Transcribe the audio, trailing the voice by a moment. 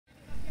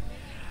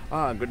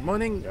Good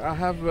morning. I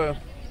have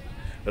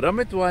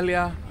Ramit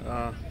Walia,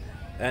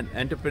 an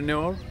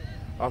entrepreneur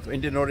of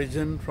Indian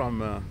origin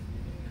from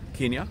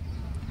Kenya.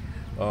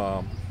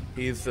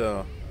 He's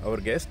our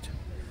guest,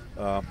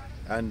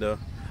 and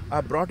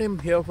I brought him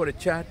here for a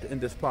chat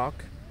in this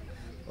park.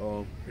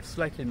 It's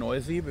slightly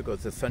noisy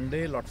because it's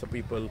Sunday, lots of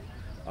people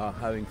are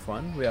having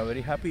fun. We are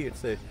very happy.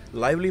 It's a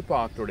lively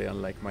park today,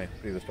 unlike my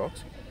previous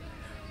talks.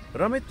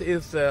 Ramit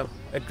is a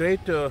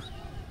great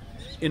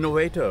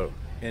innovator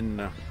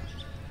in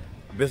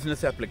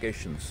business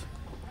applications.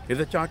 He's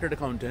a chartered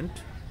accountant.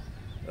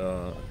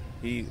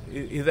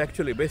 He's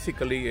actually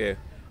basically a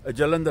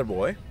Jalandhar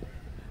boy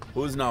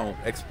who's now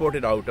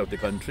exported out of the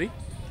country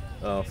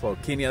for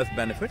Kenya's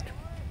benefit.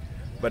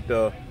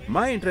 But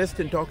my interest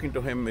in talking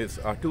to him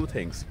are two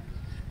things: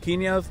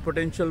 Kenya's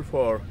potential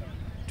for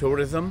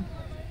tourism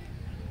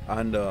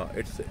and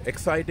its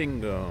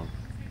exciting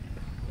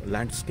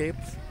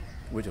landscapes,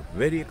 which are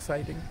very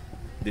exciting,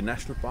 the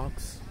national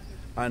parks,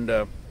 and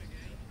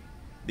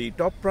the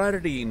top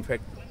priority, in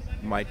fact,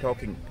 my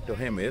talking to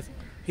him is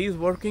he's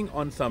working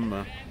on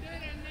some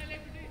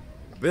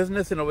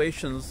business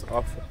innovations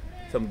of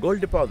some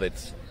gold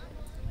deposits.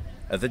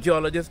 As a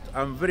geologist,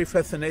 I'm very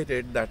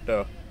fascinated that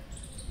a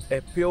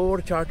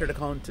pure chartered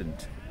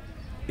accountant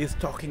is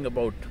talking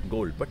about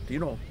gold. But you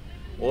know,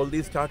 all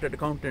these chartered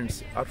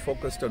accountants are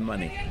focused on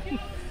money.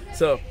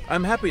 So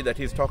I'm happy that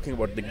he's talking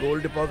about the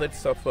gold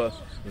deposits of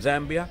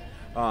Zambia.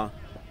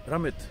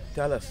 Ramit,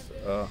 tell us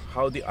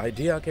how the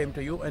idea came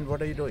to you and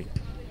what are you doing?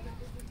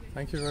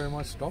 Thank you very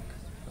much, Doc.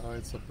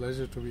 It's a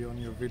pleasure to be on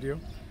your video,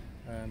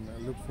 and I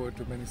look forward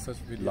to many such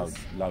videos.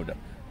 Louder.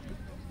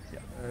 Yeah.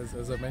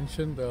 As I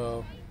mentioned,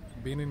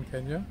 being in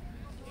Kenya,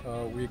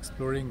 we're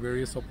exploring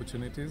various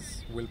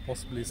opportunities. We'll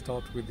possibly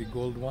start with the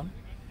gold one.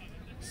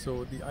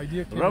 So the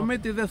idea came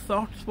Ramit is a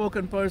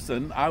soft-spoken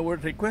person. I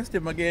would request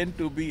him again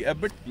to be a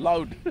bit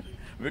loud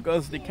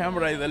because the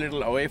camera is a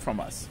little away from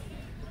us.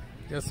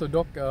 Yeah, so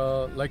Doc,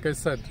 like I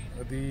said,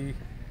 the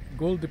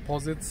gold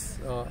deposits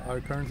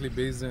are currently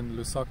based in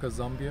Lusaka,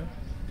 Zambia,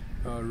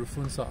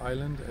 Rufunsa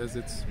Island as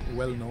it's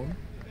well known.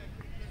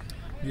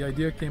 The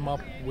idea came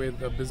up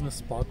with a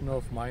business partner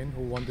of mine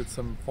who wanted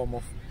some form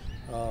of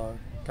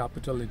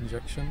capital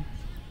injection.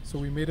 So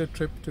we made a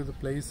trip to the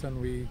place and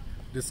we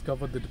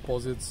discovered the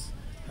deposits,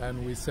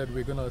 and we said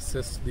we're going to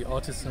assist the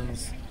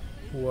artisans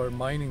who are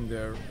mining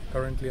there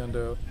currently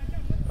under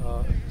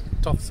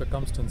tough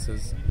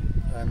circumstances,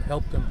 and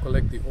help them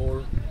collect the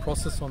ore,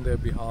 process on their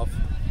behalf,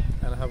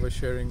 and have a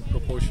sharing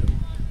proportion.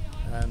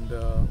 And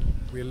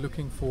we're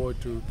looking forward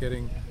to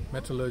getting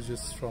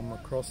metallurgists from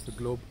across the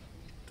globe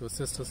to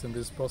assist us in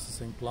this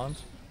processing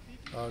plant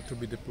to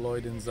be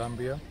deployed in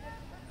Zambia.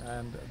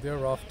 And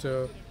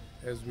thereafter,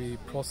 as we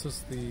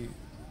process the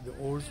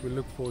ores, we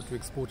look forward to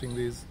exporting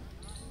these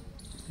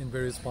in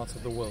various parts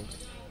of the world.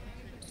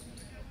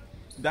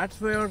 That's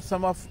where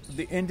some of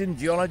the Indian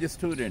geology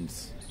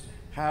students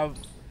have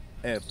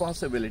a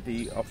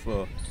possibility of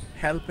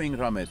helping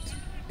Ramit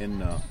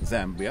in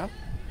Zambia.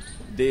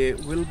 They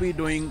will be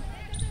doing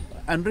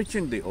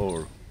enriching the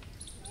ore.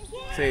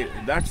 Say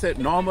that's a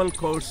normal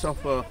course of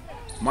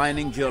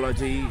mining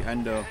geology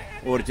and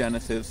ore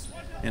genesis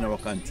in our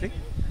country,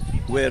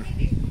 where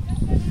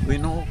we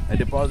know a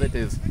deposit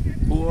is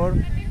poor.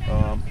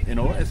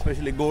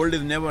 Especially gold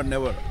is never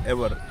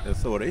ever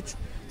so rich.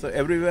 So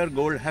everywhere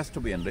gold has to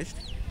be enriched,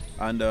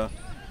 and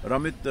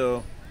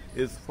Ramit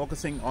is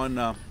focusing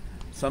on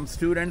some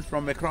students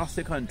from across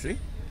the country,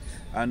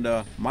 and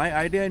my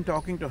idea in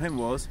talking to him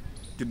was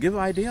to give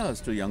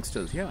ideas to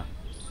youngsters here.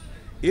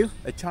 If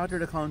a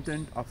chartered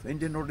accountant of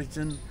Indian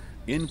origin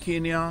in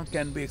Kenya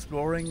can be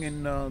exploring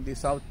in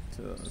the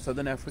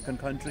southern African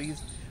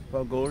countries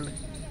for gold,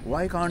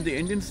 why can't the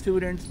Indian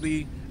students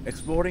be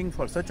exploring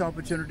for such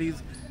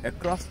opportunities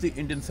across the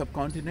Indian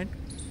subcontinent?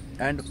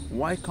 And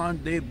why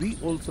can't they be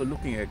also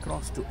looking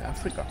across to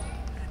Africa?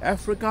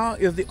 Africa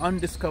is the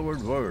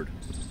undiscovered world,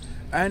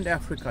 and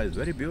Africa is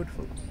very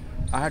beautiful.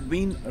 I had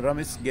been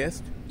Ramit's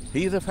guest.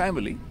 He is a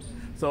family,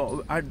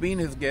 so I'd been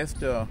his guest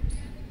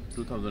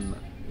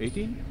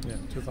 2018? Yeah,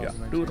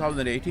 2018. Yeah,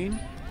 2018.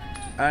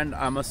 And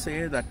I must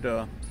say that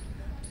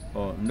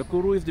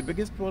Nakuru is the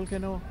biggest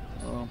volcano.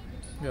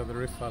 Yeah, the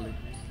Rift Valley.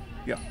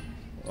 Yeah.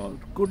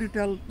 Could you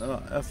tell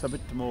us a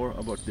bit more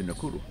about the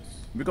Nakuru?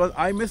 Because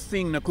I miss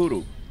seeing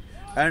Nakuru,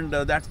 and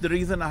that's the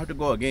reason I have to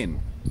go again.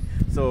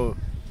 So,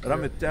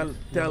 Ramit,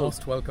 You're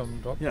most welcome,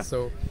 Doc. Yeah.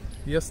 So,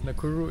 yes,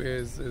 Nakuru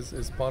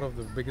is part of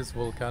the biggest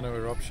volcano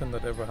eruption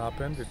that ever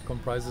happened. It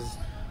comprises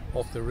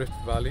of the Rift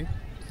Valley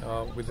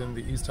within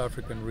the East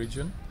African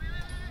region.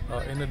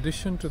 In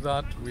addition to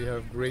that, we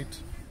have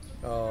great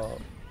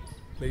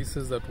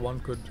places that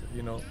one could,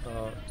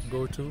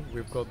 go to.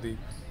 We've got the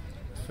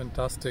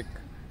fantastic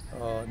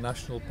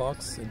national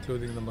parks,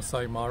 including the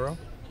Masai Mara,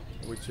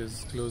 which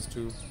is close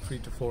to 3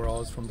 to 4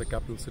 hours from the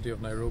capital city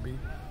of Nairobi.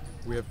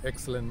 We have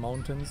excellent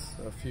mountains,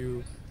 a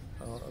few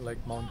like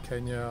Mount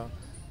Kenya.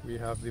 We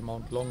have the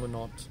Mount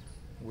Longonot,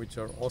 which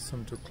are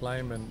awesome to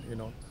climb and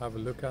have a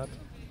look at.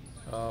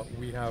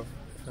 We have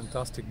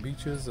fantastic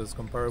beaches as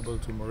comparable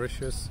to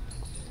Mauritius.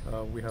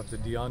 We have the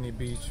Diani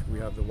beach, we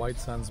have the White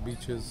Sands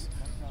beaches,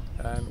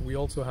 and we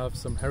also have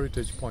some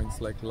heritage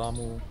points like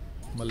Lamu,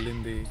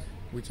 Malindi,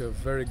 which are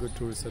very good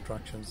tourist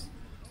attractions.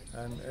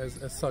 And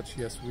as such,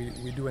 yes,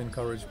 we do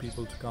encourage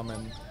people to come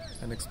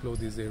and explore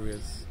these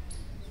areas.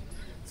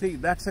 See,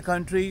 that's a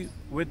country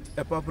with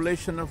a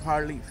population of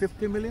hardly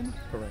 50 million?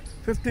 Correct.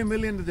 50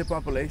 million is the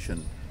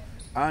population,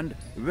 and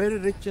very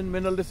rich in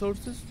mineral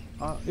resources.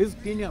 Is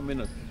Kenya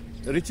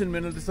rich in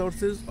mineral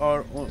resources,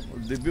 or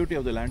the beauty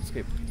of the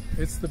landscape?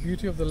 It's the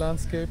beauty of the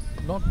landscape,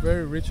 not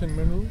very rich in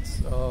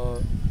minerals.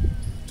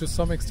 To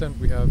some extent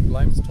we have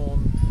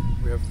limestone,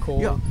 we have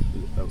coal. Yeah,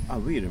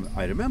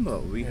 I remember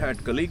we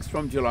had colleagues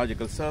from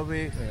Geological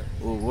Survey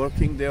who were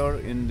working there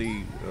in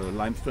the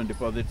limestone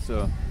deposits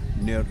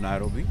near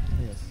Nairobi.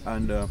 Yes.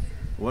 And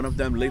one of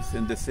them lives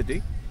in the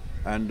city,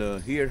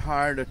 and he had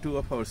hired two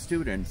of our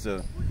students.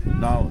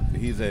 Now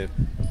he's a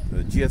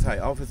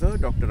GSI officer,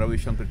 Dr. Ravi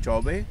Shankar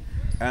Chaube,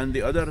 and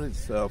the other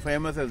is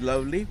famous as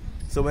lovely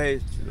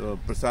Subhay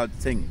Prasad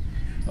Singh.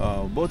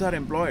 Both are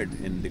employed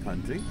in the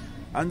country,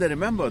 and they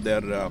remember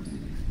their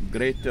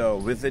great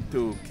visit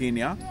to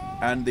Kenya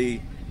and the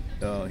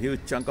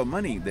huge chunk of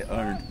money they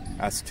earned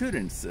as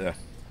students,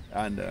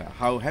 and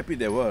how happy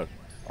they were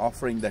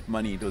offering that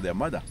money to their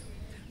mother.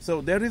 So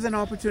there is an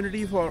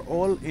opportunity for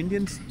all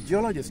Indian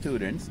geology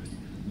students.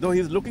 Though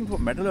he's looking for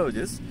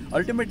metallurgists,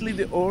 ultimately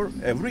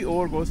every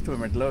ore goes to a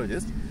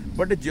metallurgist,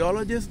 but a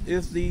geologist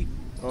is the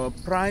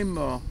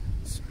prime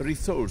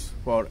resource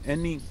for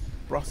any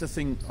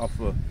processing of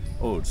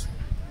ores.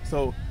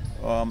 So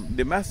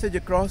the message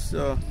across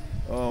to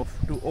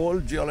all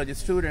geology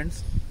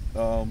students,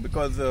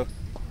 because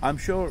I'm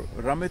sure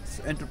Ramit's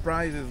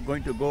enterprise is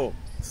going to go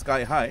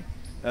sky high.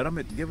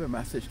 Ramit, give a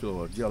message to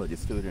our geology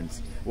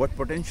students, what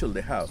potential they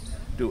have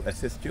to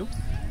assist you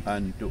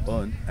and to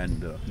earn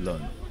and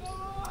learn.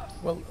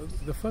 Well,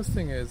 the first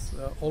thing is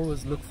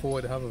always look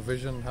forward, have a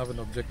vision, have an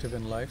objective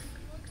in life,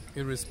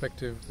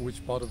 irrespective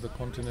which part of the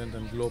continent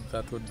and globe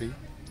that would be.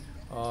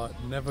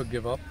 Never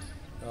give up.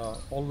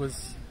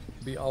 Always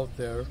be out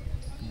there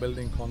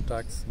building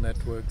contacts,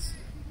 networks.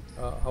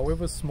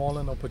 However small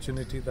an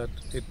opportunity that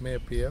it may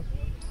appear,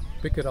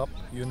 pick it up.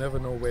 You never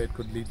know where it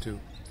could lead to.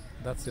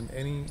 That's in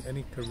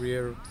any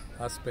career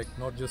aspect,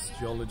 not just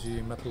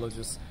geology,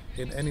 metallurgists,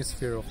 in any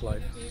sphere of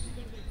life.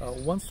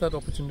 Once that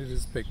opportunity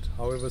is picked,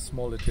 however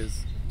small it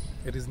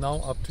is now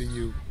up to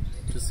you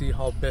to see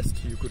how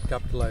best you could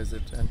capitalize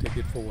it and take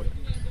it forward.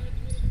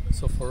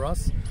 So for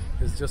us,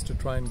 it's just to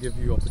try and give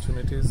you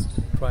opportunities,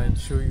 try and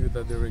show you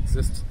that there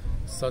exist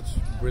such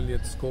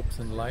brilliant scopes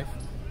in life,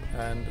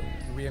 and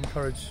we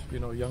encourage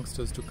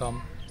youngsters to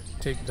come,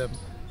 take them,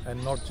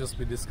 and not just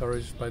be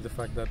discouraged by the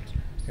fact that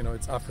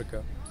it's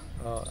Africa.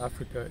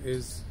 Africa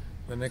is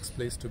the next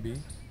place to be,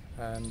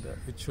 and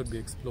it should be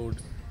explored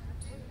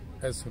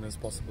as soon as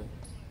possible.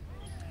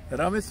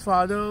 Ramit's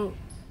father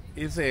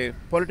is a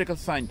political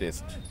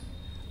scientist,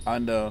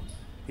 and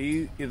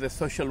he is a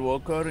social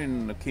worker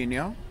in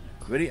Kenya,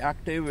 very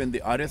active in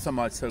the Arya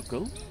Samaj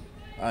circle,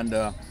 and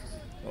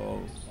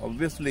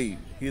obviously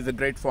he is a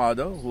great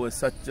father who has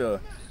such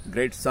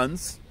great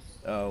sons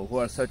who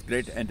are such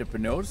great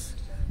entrepreneurs.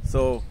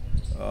 So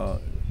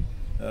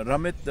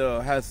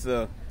Ramit has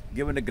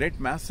given a great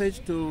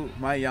message to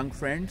my young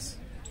friends,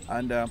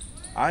 and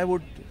I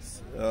would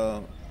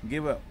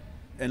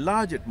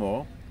enlarge it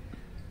more.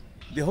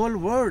 The whole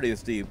world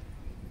is the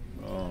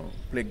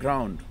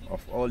playground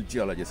of all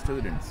geology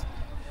students,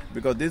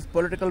 because these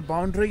political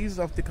boundaries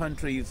of the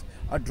countries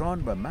are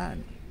drawn by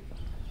man.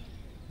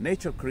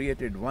 Nature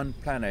created one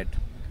planet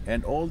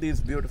and all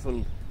these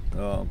beautiful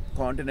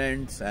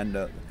continents,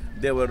 and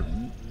they were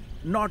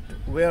not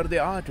where they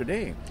are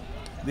today.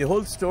 The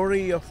whole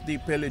story of the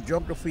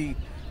paleogeography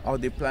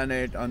of the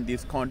planet and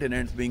these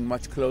continents being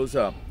much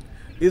closer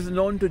is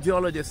known to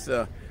geologists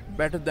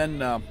better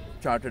than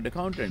chartered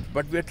accountants.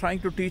 But we are trying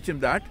to teach him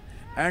that,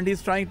 and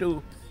he's trying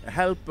to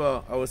help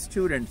our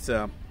students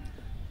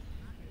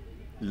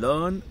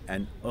learn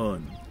and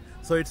earn.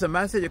 So it's a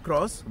message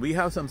across. We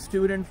have some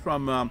students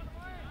from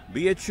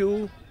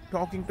BHU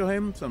talking to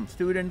him, some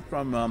students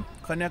from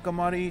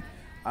Kanyakumari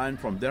and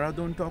from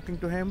Dehradun talking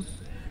to him.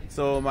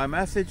 So my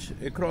message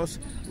across,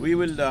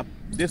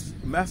 this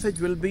message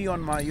will be on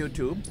my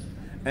YouTube.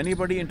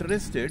 Anybody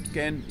interested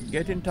can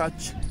get in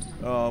touch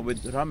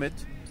with Ramit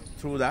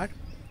through that.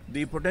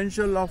 The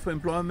potential of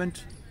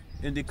employment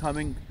in the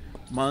coming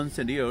months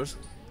and years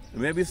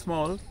may be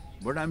small,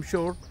 but I'm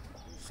sure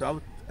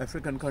South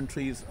African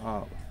countries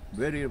are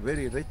very,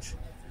 very rich,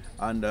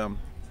 and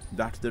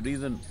that's the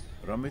reason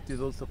Ramit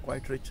is also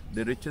quite rich,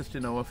 the richest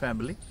in our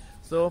family.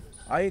 So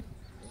I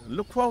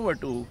look forward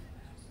to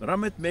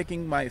Ramit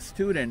making my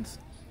students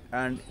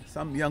and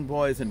some young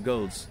boys and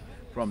girls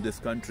from this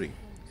country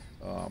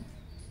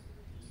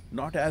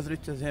not as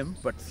rich as him,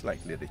 but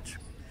slightly rich.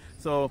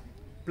 So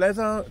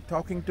pleasure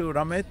talking to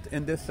Ramit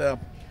in this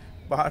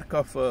park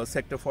of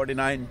Sector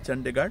 49,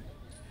 Chandigarh.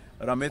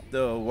 Ramit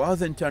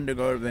was in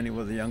Chandigarh when he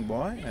was a young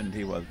boy, and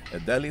he was a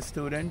Delhi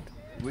student.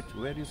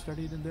 Where you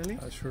studied in Delhi?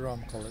 Shri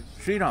Ram College.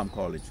 Shri Ram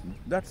College.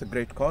 That's a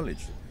great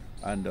college,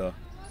 and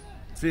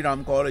Sri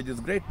Ram College is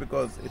great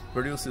because it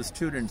produces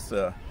students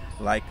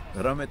like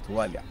Ramit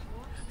Walia.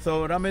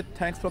 So Ramit,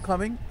 thanks for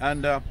coming,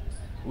 and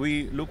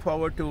we look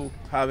forward to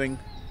having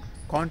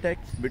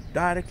contact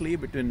directly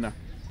between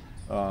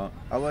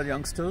our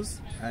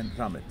youngsters and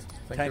Ramit.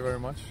 Thank you very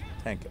much.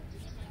 Thank you.